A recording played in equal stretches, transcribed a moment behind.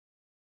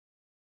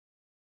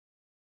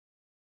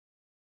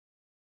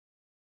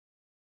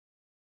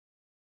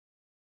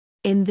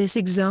In this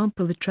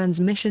example, the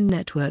transmission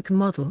network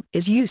model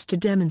is used to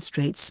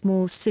demonstrate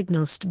small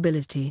signal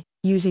stability,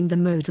 using the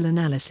Modal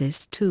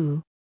Analysis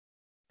tool.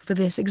 For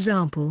this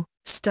example,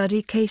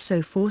 study case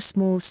 04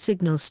 small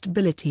signal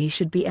stability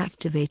should be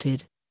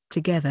activated,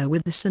 together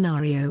with the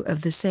scenario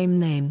of the same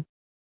name.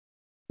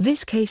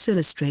 This case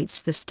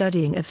illustrates the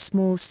studying of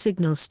small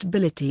signal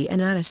stability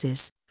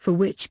analysis, for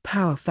which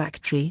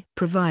PowerFactory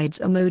provides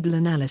a Modal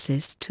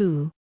Analysis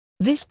tool.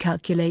 This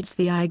calculates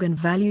the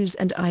eigenvalues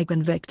and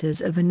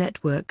eigenvectors of a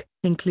network,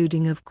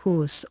 including of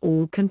course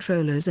all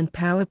controllers and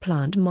power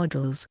plant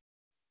models.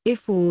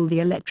 If all the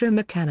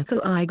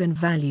electromechanical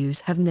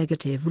eigenvalues have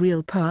negative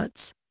real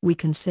parts, we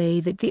can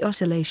say that the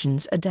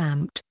oscillations are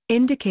damped,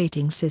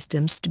 indicating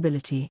system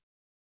stability.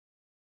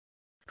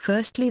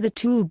 Firstly, the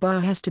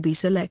toolbar has to be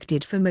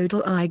selected for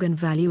modal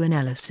eigenvalue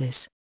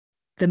analysis.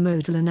 The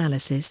modal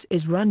analysis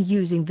is run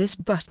using this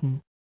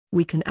button.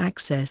 We can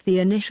access the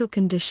initial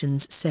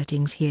conditions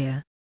settings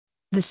here.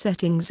 The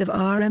settings of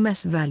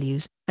RMS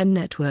values, and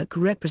network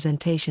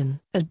representation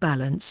as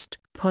balanced,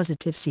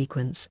 positive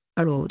sequence,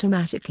 are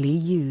automatically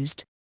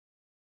used.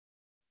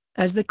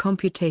 As the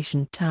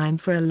computation time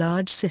for a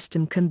large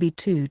system can be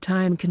too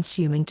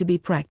time-consuming to be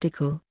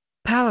practical,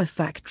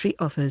 PowerFactory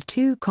offers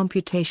two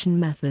computation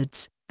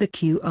methods, the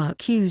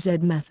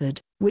Qrqz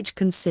method, which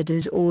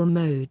considers all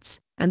modes,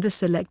 and the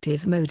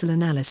selective modal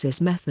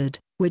analysis method,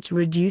 which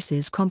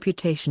reduces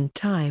computation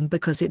time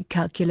because it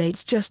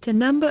calculates just a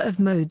number of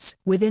modes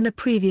within a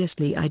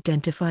previously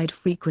identified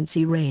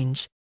frequency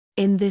range.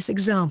 In this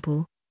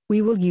example,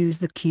 we will use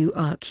the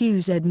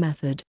Qrqz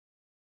method.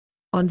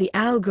 On the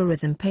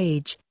algorithm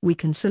page, we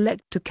can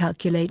select to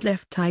calculate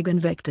left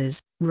eigenvectors,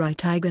 right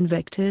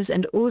eigenvectors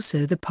and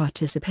also the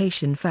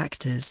participation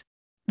factors.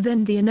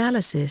 Then the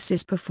analysis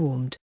is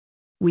performed.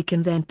 We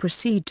can then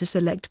proceed to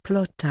select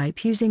plot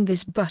type using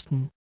this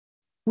button.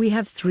 We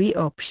have three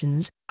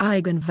options: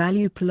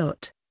 Eigenvalue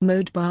Plot,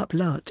 Mode Bar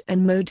Plot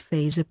and Mode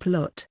Phasor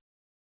Plot.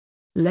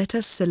 Let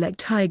us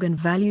select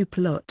Eigenvalue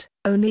Plot,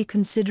 only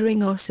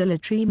considering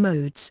oscillatory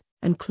modes,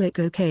 and click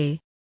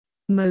OK.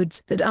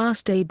 Modes that are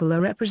stable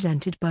are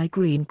represented by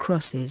green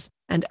crosses,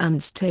 and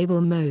unstable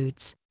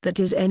modes, that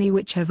is any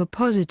which have a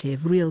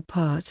positive real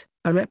part,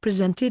 are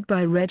represented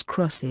by red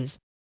crosses.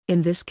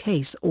 In this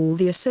case all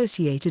the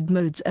associated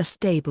modes are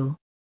stable.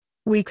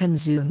 We can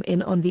zoom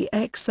in on the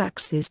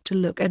x-axis to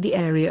look at the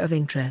area of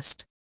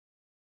interest.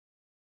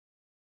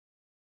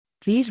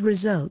 These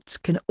results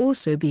can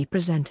also be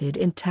presented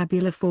in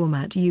tabular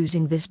format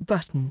using this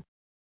button.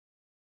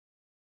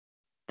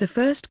 The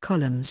first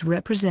columns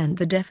represent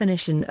the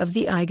definition of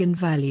the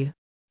eigenvalue.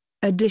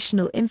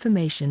 Additional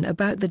information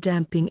about the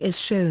damping is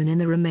shown in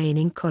the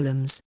remaining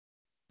columns.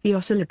 The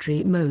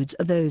oscillatory modes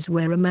are those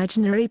where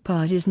imaginary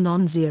part is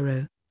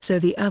non-zero, so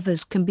the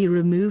others can be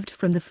removed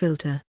from the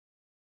filter.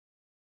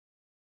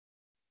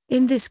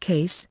 In this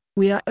case,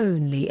 we are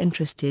only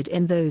interested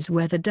in those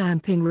where the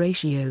damping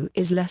ratio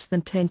is less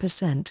than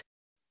 10%.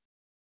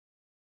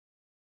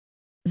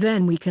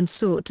 Then we can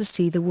sort to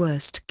see the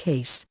worst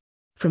case.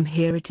 From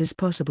here it is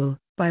possible,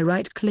 by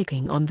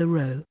right-clicking on the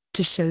row,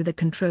 to show the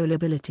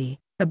controllability,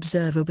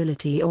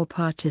 observability or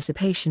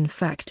participation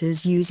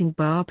factors using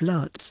bar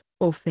plots,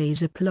 or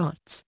phasor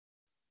plots.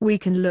 We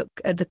can look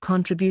at the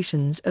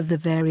contributions of the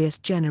various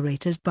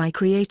generators by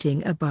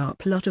creating a bar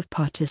plot of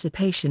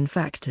participation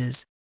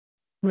factors.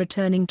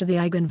 Returning to the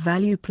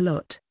eigenvalue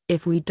plot,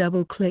 if we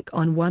double-click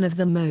on one of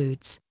the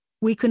modes,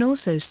 we can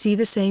also see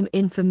the same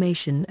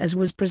information as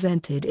was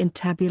presented in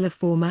tabular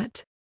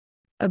format.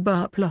 A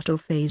bar plot or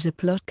phasor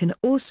plot can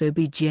also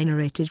be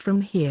generated from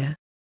here.